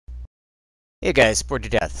Hey guys, bored to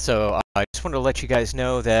death. So I just wanted to let you guys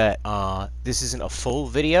know that this isn't a full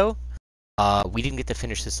video. We didn't get to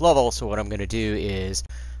finish this level, so what I'm going to do is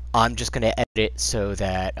I'm just going to edit it so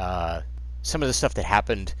that some of the stuff that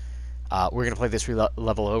happened, we're going to play this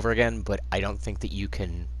level over again, but I don't think that you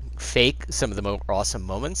can fake some of the more awesome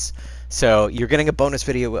moments. So you're getting a bonus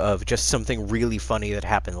video of just something really funny that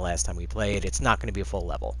happened the last time we played. It's not going to be a full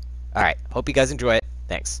level. Alright, hope you guys enjoy it.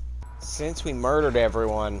 Thanks. Since we murdered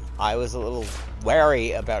everyone, I was a little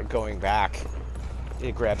wary about going back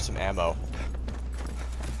to grab some ammo.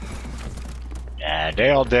 Yeah, they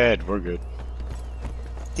all dead. We're good.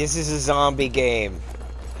 This is a zombie game,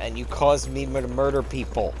 and you caused me to murder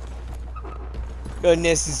people.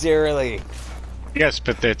 Unnecessarily. Yes,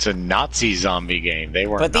 but it's a Nazi zombie game. They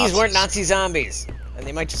weren't But these Nazis. weren't Nazi zombies. And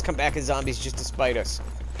they might just come back as zombies just to spite us.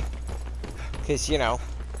 Because, you know,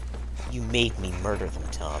 you made me murder them,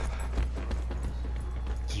 Tom.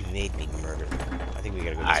 You made me murder them. I think we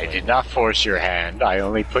gotta go this way. I did not force your hand. I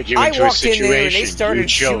only put you into a situation. I walked in there and they started you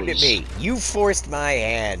shooting at chose. me. You forced my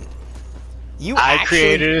hand. I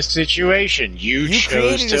created a situation. You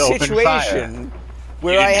chose to open fire.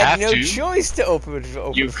 Where I had no choice to open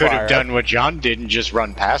fire. You could have done what John did and just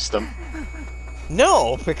run past them.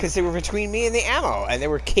 No, because they were between me and the ammo, and they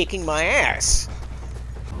were kicking my ass.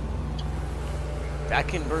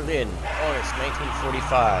 Back in Berlin, August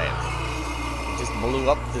 1945. Just blew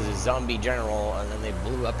up the zombie general, and then they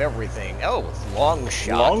blew up everything. Oh, long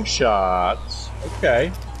shot. Long shots.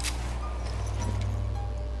 Okay.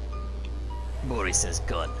 Boris's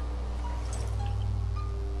gun.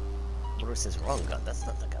 Boris's wrong gun. That's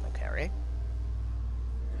not the gun I carry.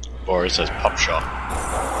 Boris says pop shot.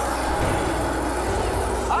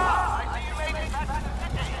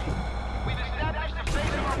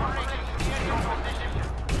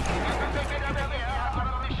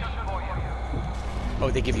 Oh,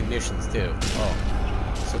 they give you missions too. Oh.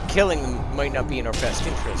 So killing them might not be in our best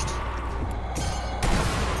interest. 4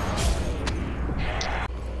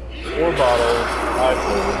 bottles, 5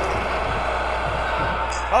 food.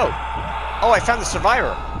 Oh! Oh, I found the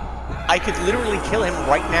survivor! I could literally kill him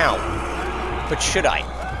right now. But should I?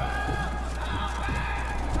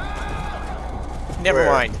 Never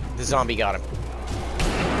mind. The zombie got him.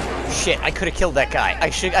 Shit, I could have killed that guy. I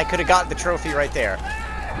could have got the trophy right there.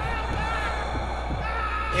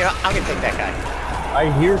 Yeah, I'm gonna take that guy. I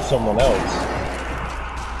hear someone else.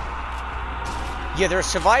 Yeah, there are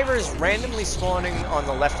survivors randomly spawning on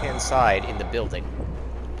the left-hand side in the building.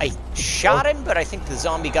 I shot him, but I think the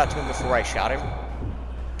zombie got to him before I shot him.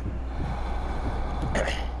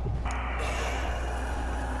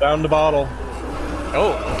 Found the bottle.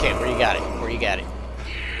 Oh, okay, where you got it? Where you got it?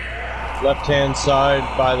 Left-hand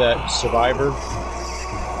side by that survivor.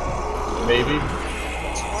 Maybe.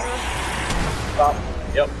 Top.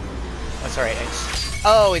 Yep. That's alright.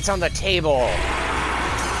 Oh, it's on the table.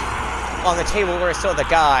 On the table where I saw the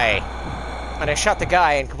guy. And I shot the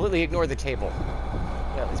guy and completely ignored the table.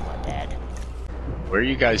 That was my bad. Where are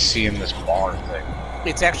you guys seeing this bar thing?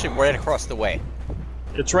 It's actually right across the way.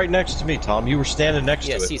 It's right next to me, Tom. You were standing next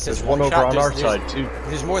to it. See, There's one over on our side, too.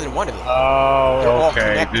 There's more than one of them. Oh,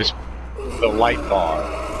 okay. The light bar.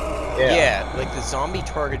 Yeah, like the zombie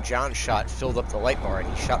target John shot filled up the light bar, and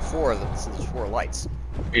he shot 4 of them, so there's 4 lights.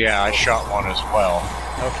 Yeah, I shot one as well.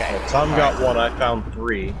 Okay. Well, Tom got 1, I found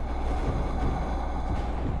 3.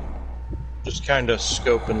 Just kind of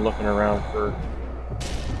scoping, looking around for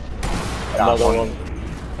another one.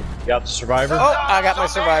 Got the survivor? Oh, I got my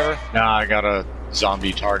survivor. Nah, I got a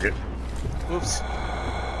zombie target. Oops.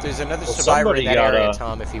 There's another survivor in that area,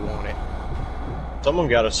 Tom, if you want it. Someone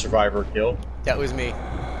got a survivor kill. That was me.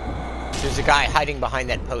 There's a guy hiding behind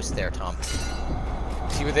that post there, Tom.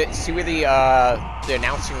 See where the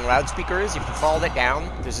announcing loudspeaker is? If you follow that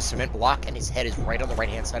down, there's a cement block, and his head is right on the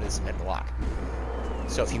right-hand side of the cement block.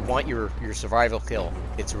 So if you want your survival kill,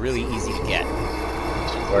 it's really easy to get.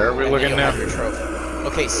 Where are we looking now? Your trophy.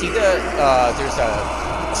 Okay, see there's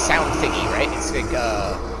a sound thingy, right? It's like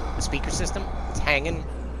a speaker system. It's hanging.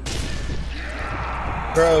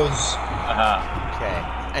 Crows. Okay.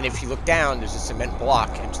 And if you look down, there's a cement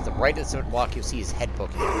block, and to the right of the cement block, you'll see his head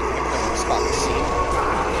poking out. I'm going to spot the scene.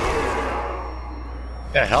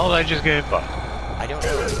 The hell did I just get hit by? I don't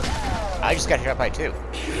know. I just got hit by 2.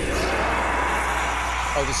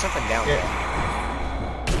 Oh, there's something down there.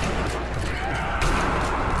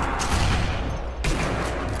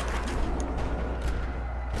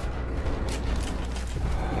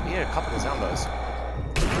 We need a couple of zombos.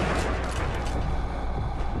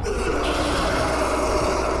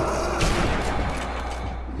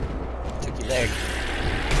 Took your leg.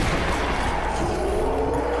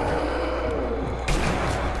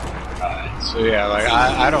 So yeah, like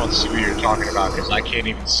I don't see what you're talking about because I can't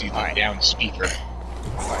even see the down speaker.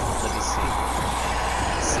 Alright, let me see.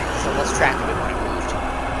 So let's track of it when I moved.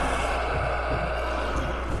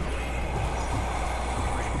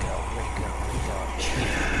 Where'd it go?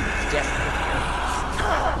 It's definitely here.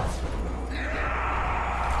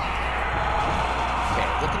 Okay,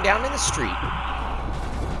 looking down in the street.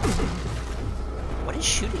 What is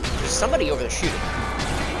shooting? There's somebody over there shooting.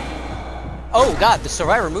 Oh god, the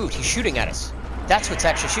survivor moved. He's shooting at us. That's what's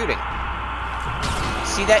actually shooting.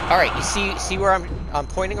 See that? All right, you see where I'm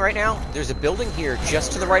pointing right now? There's a building here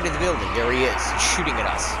just to the right of the building. There he is. He's shooting at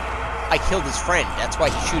us. I killed his friend. That's why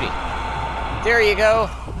he's shooting. There you go.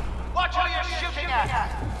 Watch who you're shooting at.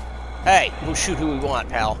 Hey, we'll shoot who we want,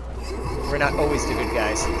 pal. We're not always the good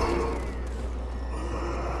guys.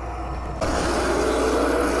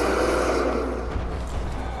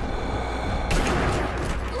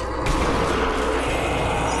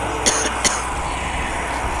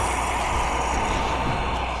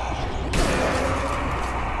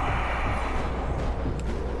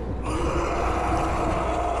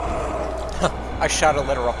 I shot a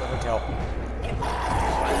letter up the hotel.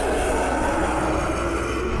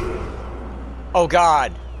 Oh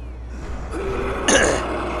god.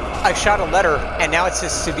 I shot a letter and now it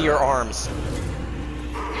says severe arms.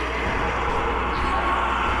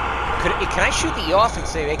 Can I shoot the E off and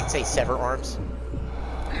say they can say sever arms?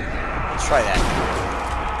 Let's try that.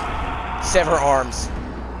 Sever arms.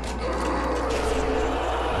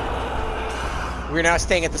 We're now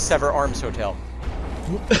staying at the Sever Arms Hotel.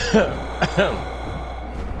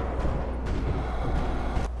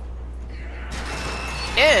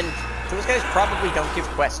 And those guys probably don't give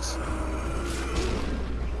quests.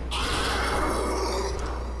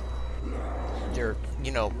 They're,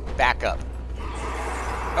 you know, backup.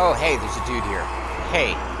 Oh, hey, there's a dude here.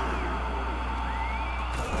 Hey.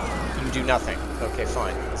 You do nothing. Okay,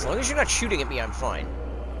 fine. As long as you're not shooting at me, I'm fine.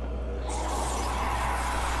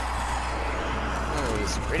 Oh,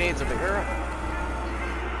 these grenades over here.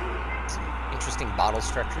 Interesting bottle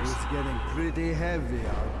structures. It's getting pretty heavy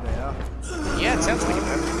out there. Yeah, it sounds like it.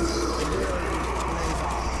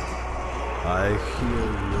 I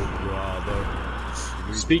hear you,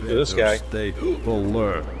 brother. Speak to this guy. Stay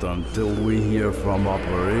alert until we hear from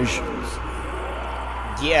operations.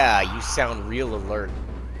 Yeah, you sound real alert.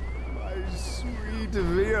 My sweet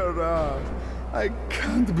Vera. I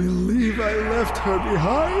can't believe I left her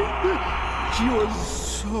behind. She was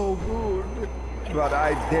so good. But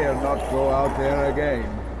I dare not go out there again.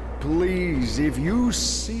 Please, if you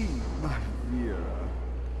see my Vera,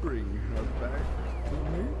 bring her back to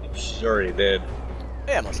me. She's already dead.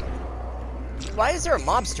 Yeah, most likely. Why is there a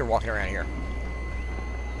mobster walking around here?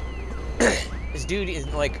 This dude is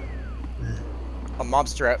like a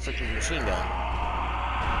mobster outfit with a machine gun.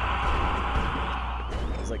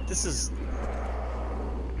 I was like, this is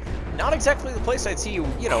not exactly the place I'd see you,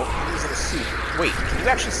 you know, using a suit. Wait, can you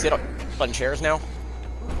actually sit on chairs now?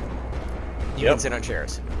 You can sit on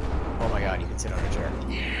chairs. Oh my god, you can sit on a chair.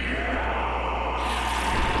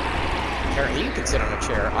 Apparently you can sit on a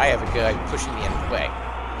chair. I have a guy pushing me out of the way.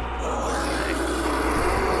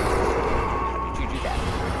 How did you do that?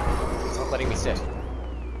 It's not letting me sit.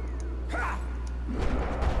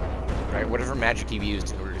 Alright, whatever magic you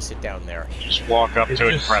used in order to sit down there. Just walk up to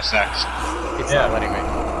it and press X. It's not letting me.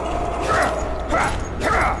 Alright,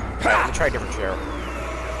 let me try a different chair.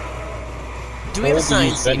 Do we have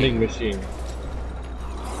assigned vending machine?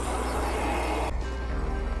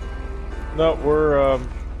 No, we're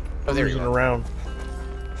there you cruising are. around.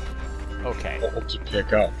 Okay. What to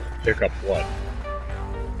pick up? Pick up what?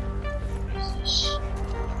 What is this?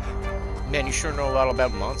 Man, you sure know a lot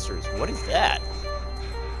about monsters. What is that?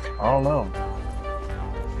 I don't know.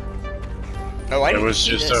 Oh, I It didn't was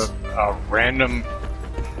see just this. a random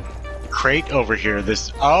crate over here.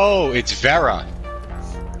 Oh, it's Vera.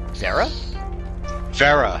 Vera?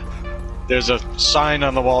 Vera. There's a sign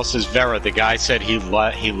on the wall that says Vera. The guy said he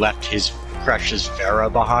left his precious Vera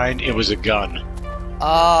behind. It was a gun.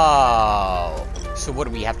 Oh. So what,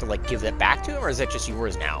 do we have to, like, give that back to him, or is that just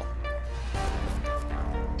yours now?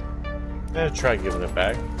 Try giving it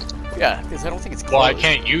back. Yeah, because I don't think it's closed. Well, I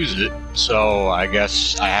can't use it, so I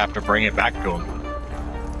guess I have to bring it back to him.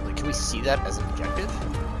 Like, can we see that as an objective?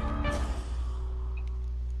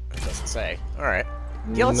 It doesn't say. Alright.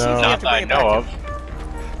 Yeah, let's see if we have to bring it back to him.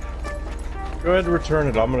 Go ahead and return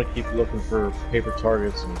it. I'm gonna keep looking for paper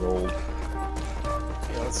targets and gold.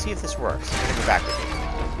 Yeah, let's see if this works. I'm gonna go back with it.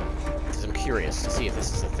 Because I'm curious to see if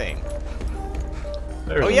this is a thing.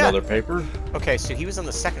 There's yeah. another paper. Okay, so he was on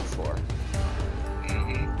the second floor.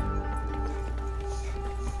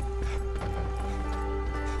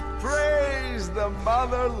 the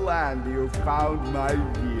motherland you found, my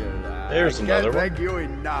dear. There's another I one. can't thank you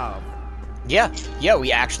enough. Yeah,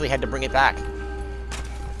 we actually had to bring it back.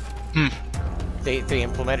 Hmm. They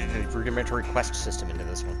implemented a rudimentary quest system into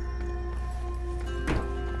this one.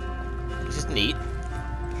 Which is neat.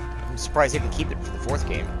 I'm surprised they didn't keep it for the 4th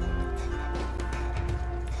game.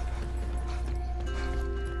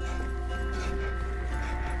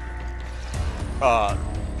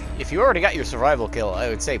 If you already got your survival kill, I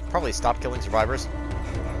would say probably stop killing survivors.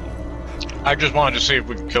 I just wanted to see if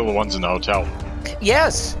we could kill the ones in the hotel.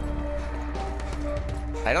 Yes!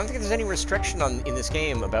 I don't think there's any restriction in this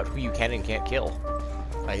game about who you can and can't kill.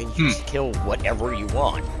 I think you just kill whatever you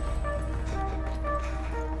want.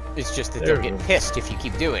 It's just that they'll get pissed if you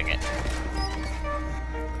keep doing it.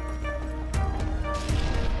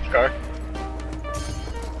 Okay.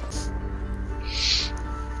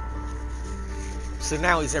 So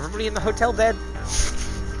now, is everybody in the hotel bed? In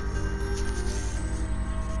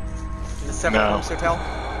the Seven Rooms Hotel?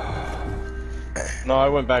 No, I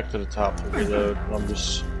went back to the top to reload. I'm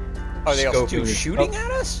just. Are they all scoping. shooting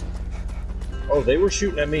at us? Oh, they were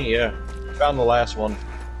shooting at me. Yeah, found the last one.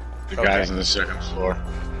 The guys on the 2nd floor.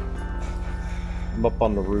 I'm up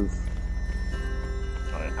on the roof.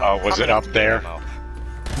 Oh, was it up there?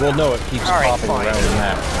 Well, no, it keeps popping around the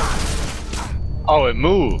map. Oh, it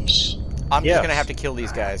moves. I'm just gonna have to kill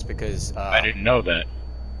these guys because I didn't know that.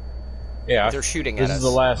 Yeah, they're shooting at us. This is the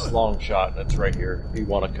last long shot that's right here. If you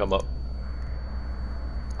want to come up.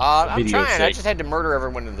 I'm trying. I sake. just had to murder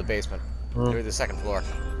everyone in the basement. Through the 2nd floor.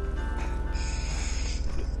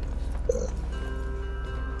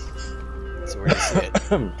 So where do you see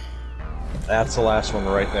it? That's the last one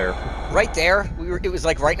right there. Right there. It was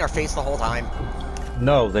like right in our face the whole time.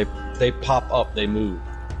 No, they pop up. They move.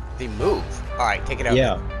 They move. All right, take it out.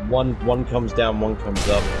 Yeah, one comes down, one comes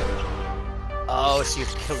up. Oh, so you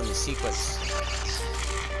have to kill them in sequence.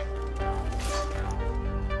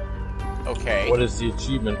 Okay. What is the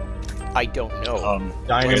achievement? I don't know.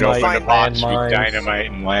 Dynamite, Open the box with landmines.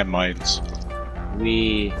 dynamite and landmines.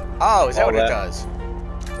 We. Oh, is that all what it does?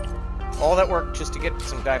 All that work just to get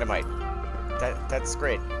some dynamite. That's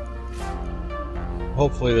great.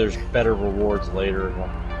 Hopefully, there's better rewards later.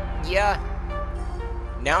 Yeah.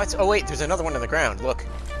 Now it's... Oh, wait, there's another one on the ground. Look.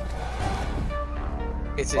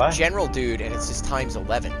 It's a general dude, and it's just times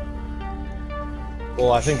 11.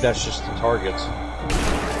 Well, I think that's just the targets.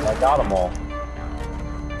 I got them all.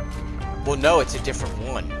 Well, no, it's a different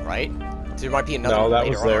one, right? There might be another one that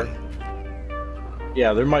later was there. on.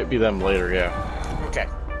 Yeah, there might be them later, yeah. Okay.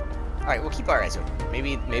 Alright, we'll keep our eyes open.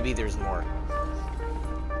 Maybe there's more.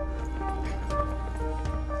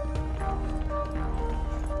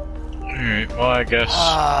 Alright, well, I guess.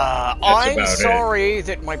 I'm sorry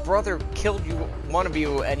that my brother killed one of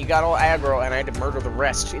you, and you got all aggro, and I had to murder the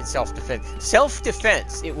rest in self-defense.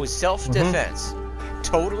 Self-defense! It was self-defense.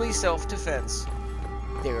 Totally self-defense.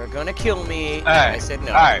 They were gonna kill me, and I said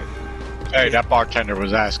no. Hey, that bartender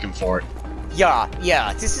was asking for it.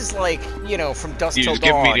 Yeah, this is like, you know, from dusk till just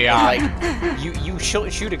give dawn. me the eye. Like, you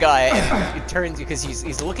shoot a guy, and it turns because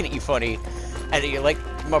he's looking at you funny, and you're like,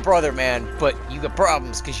 my brother, man, but you got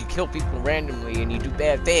problems because you kill people randomly and you do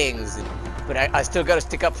bad things, but I still gotta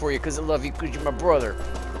stick up for you because I love you because you're my brother.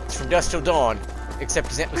 It's from dusk till dawn, except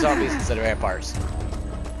he's zombies instead of vampires.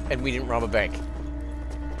 And we didn't rob a bank.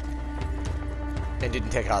 And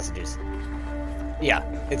didn't take hostages. Yeah,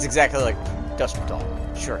 it's exactly like dusk till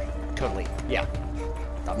dawn. Sure, totally, yeah.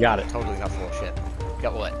 Got it. Totally not full of shit.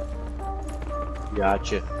 Got what?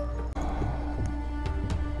 Gotcha.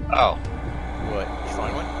 Oh. What? Did you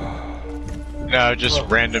find one? No, just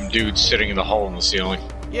random dudes sitting in the hole in the ceiling.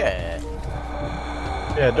 Yeah.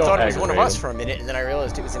 Yeah, don't I thought it was one of aggravate us him. for a minute, and then I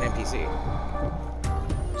realized it was an NPC.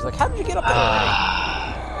 I was like, how did you get up there already?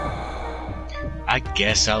 I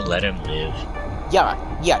guess I'll let him live.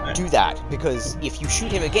 Yeah, do that. Because if you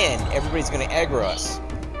shoot him again, everybody's gonna aggro us.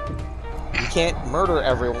 You can't murder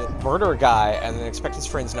a guy, and then expect his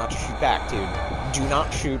friends not to shoot back, dude. Do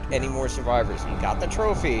not shoot any more survivors. You got the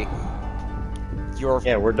trophy. Your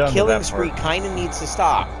we're done with killing that spree part. kind of needs to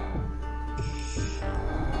stop.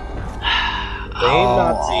 They ain't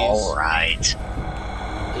Nazis. Alright.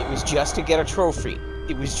 It was just to get a trophy.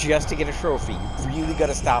 It was just to get a trophy. You really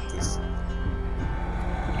gotta stop this.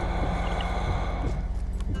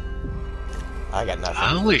 I got nothing.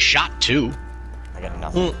 I only shot 2. I got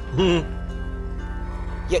nothing.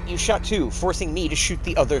 Yet you shot 2, forcing me to shoot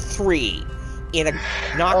the other 3 in a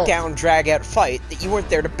knockdown, drag-out fight that you weren't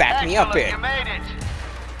there to back me up in. You made it.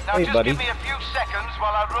 Now Hey, just buddy. give me a few seconds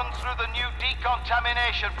while I run through the new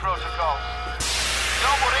decontamination protocols.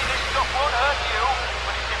 Don't worry, this stuff won't hurt you,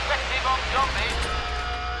 but it's effective on zombies.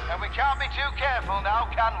 And we can't be too careful now,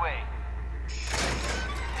 can we?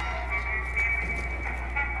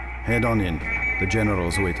 Head on in. The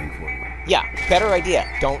general's waiting for you. Yeah, better idea.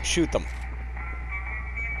 Don't shoot them.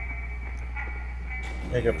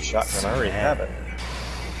 Pick up a shotgun. I already have it.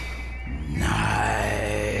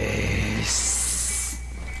 Nice.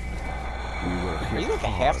 We were Are you hit like a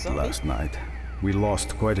half hard zombie? last night. We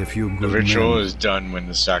lost quite a few The good ritual men. is done when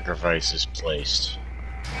the sacrifice is placed.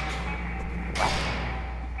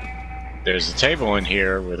 There's a table in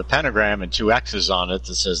here with a pentagram and 2 X's on it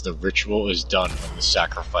that says the ritual is done when the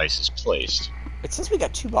sacrifice is placed. It says we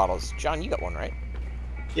got 2 bottles. John, you got one, right?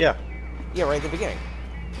 Yeah. Yeah, right at the beginning.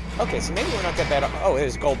 Okay, so maybe we're not that bad. Oh,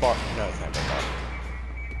 there's gold bar. No, it's not gold bar.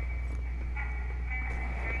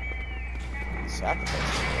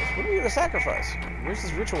 Sacrifice. What are we gonna sacrifice? Where's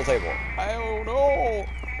this ritual table? I don't know.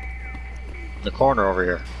 In the corner over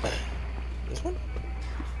here. This one?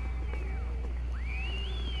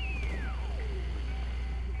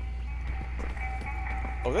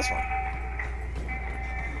 Oh, this one.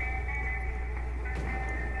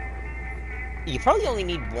 You probably only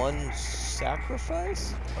need 1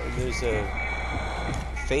 sacrifice? Oh, there's a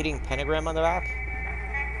fading pentagram on the back?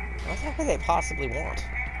 What the heck would they possibly want?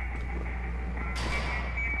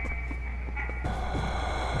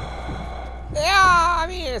 Yeah, I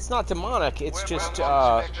mean, it's not demonic, it's just,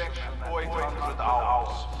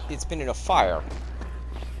 it's been in a fire.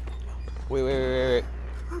 Wait.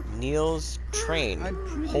 Neil's train.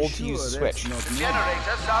 Hold to use the switch. Generator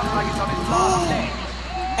sounds like it's on its last leg.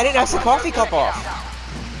 And it knocks the coffee cup off.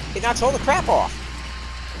 It knocks all the crap off.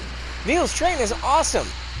 Neil's train is awesome.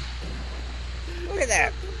 Look at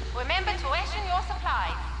that. Remember to ration your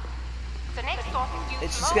supplies. The next stop is due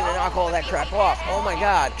It's just gonna knock all that crap off. Oh my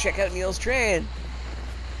god, check out Neil's train.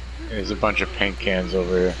 There's a bunch of paint cans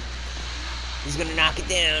over here. He's gonna knock it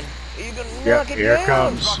down. He's gonna Yep, knock it here down. it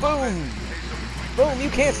comes. Boom. Boom, you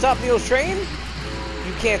can't stop Neil's train.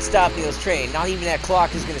 You can't stop Neil's train. Not even that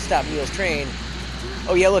clock is gonna stop Neil's train.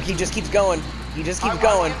 Oh yeah, look, he just keeps going. He just keeps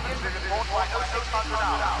going. I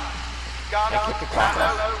kicked the clock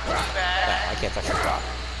off. No, I can't touch the clock.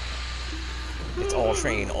 It's all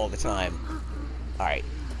train all the time. Alright.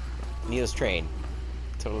 Neil's train.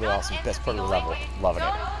 Totally awesome. Best part of the level. Loving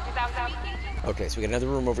it. Okay, so we got another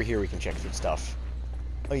room over here we can check through stuff.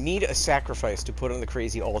 I need a sacrifice to put on the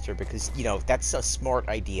crazy altar because, you know, that's a smart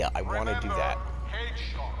idea. I want to do that.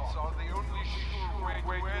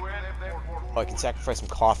 Oh, I can sacrifice some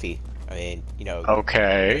coffee. I mean, you know,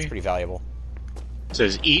 Okay. that's pretty valuable. It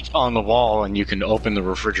says eat on the wall and you can open the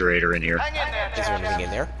refrigerator in here. Hang in there, Is there anything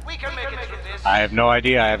in there? We can make it through this. I have no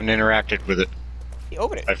idea. I haven't interacted with it. You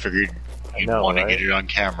open it. I figured you'd know, want to right? get it on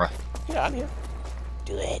camera. Yeah, I'm here.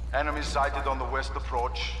 Do it. Enemy sighted on the west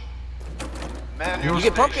approach. Man, You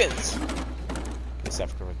get pumpkins. Can you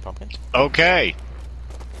sacrifice pumpkin? Okay.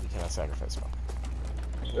 You cannot sacrifice pumpkin.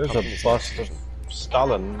 There's a bust of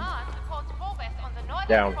Stalin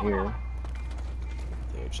down here.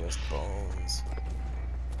 They're just bones.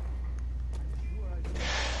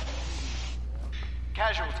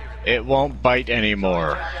 Casualty. It won't bite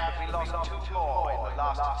anymore. We lost 2 more in the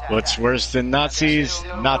last attack. What's worse than Nazis?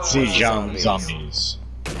 Nazi zombies.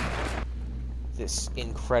 This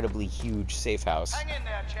incredibly huge safe house. Hang in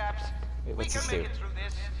there, chaps. Wait, We what's can this make do? it through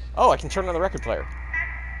this. Oh, I can turn on the record player.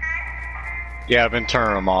 Yeah, I've been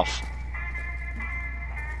turning them off.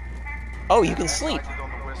 Oh, you can sleep. Sighted on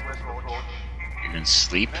the west approach. You can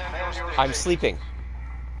sleep? I'm sleeping.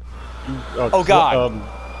 Oh God.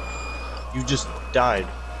 You just died.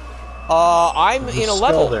 I'm There's in a skull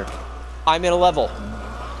level. there. I'm in a level.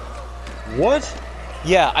 What?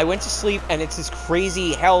 Yeah, I went to sleep and it's this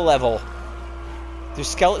crazy hell level. There's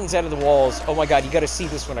skeletons out of the walls. Oh my god, you gotta see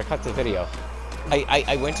this when I cut the video.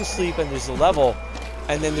 I went to sleep and there's a level,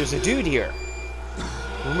 and then there's a dude here.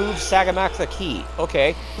 Remove Sagamakla key.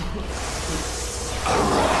 Okay.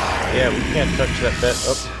 Yeah, we can't touch that bed.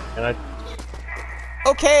 Oh, and I.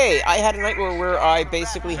 Okay, I had a night where I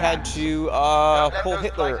basically had to pull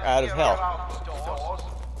Hitler out of hell.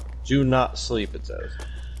 Do not sleep, it says.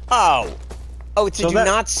 Oh. Oh, it's a So do that-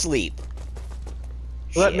 not sleep.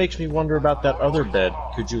 Well, that Shit. makes me wonder about that other bed.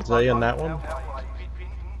 Could you lay on that one?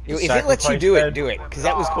 If it lets you sacrifice do it, bed? do it, because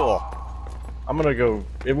that was cool. I'm gonna go.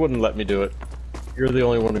 It wouldn't let me do it. You're the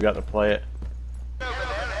only one who got to play it.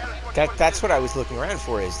 That's what I was looking around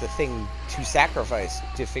for, is the thing to sacrifice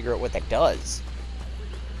to figure out what that does.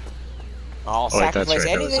 I'll Oh, wait, that's sacrifice right, that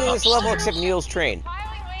anything was in this level upstairs. except Neil's train,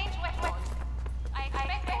 Firing range west. I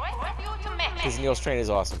expect the rest of you to match. because Neil's train is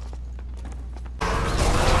awesome.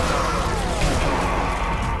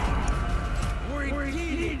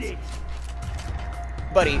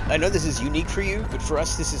 Buddy, I know this is unique for you, but for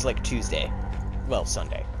us this is like Tuesday. Well,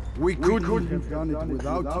 Sunday. We couldn't have done it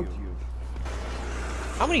without you.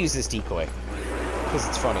 I'm gonna use this decoy. Because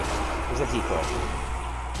it's funny. There's a decoy.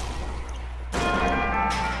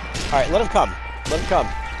 Alright, let him come. Let him come.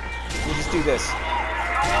 We'll just do this.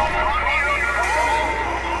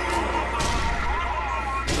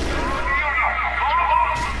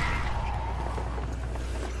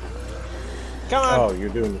 Come on! Oh, you're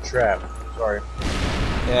doing the trap. Sorry.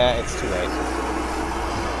 Yeah, it's too late.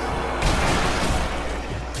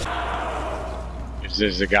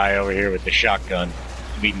 There's a guy over here with the shotgun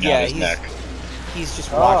beating out his neck. He's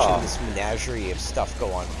just watching this menagerie of stuff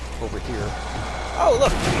go on over here. Oh,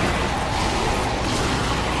 look!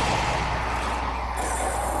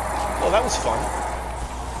 Oh, that was fun.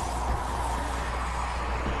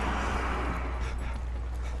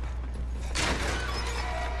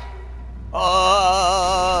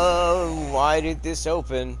 Why did this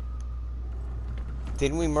open?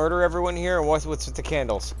 Didn't we murder everyone here? Or what's with the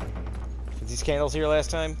candles? Were these candles here last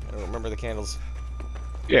time? I don't remember the candles.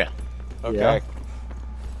 Yeah. Okay. Yeah.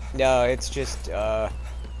 No, it's just,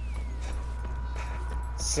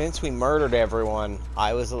 since we murdered everyone,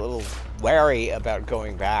 I was a little wary about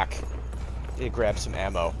going back to grab some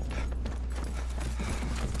ammo.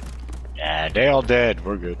 Yeah, they all dead.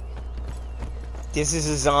 We're good. This is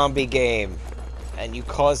a zombie game, and you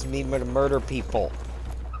caused me to murder people.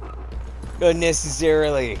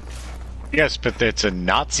 Unnecessarily. Yes, but it's a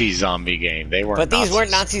Nazi zombie game. They weren't. But these Nazis.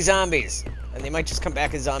 weren't Nazi zombies. And they might just come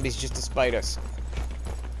back as zombies just to spite us.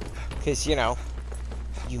 Because, you know,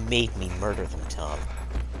 you made me murder them, Tom.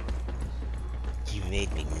 You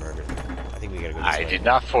made me murder them. I think we gotta go this way. I did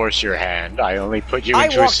not force your hand. I only put you I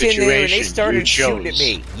into a walked situation in there and they started you chose. shooting at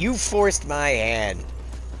me. You forced my hand.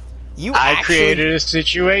 I created a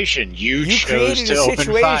situation. You chose created to a open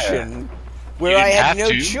fire. situation where You I didn't had have no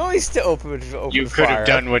to. choice to open You could fire. have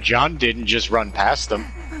done what John did and just run past them.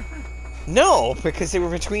 No, because they were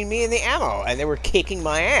between me and the ammo, and they were kicking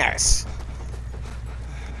my ass.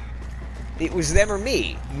 It was them or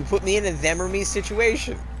me. You put me in a them or me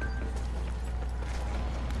situation.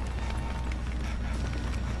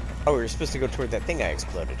 Oh, we were supposed to go toward that thing I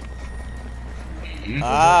exploded.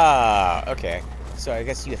 Ah, okay. So I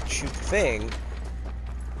guess you have to shoot the thing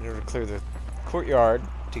in order to clear the courtyard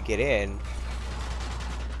to get in.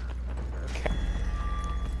 Okay.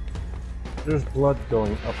 There's blood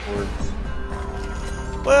going upwards.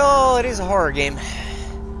 Well, it is a horror game.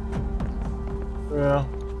 Yeah.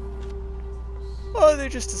 Oh, they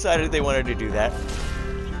just decided they wanted to do that.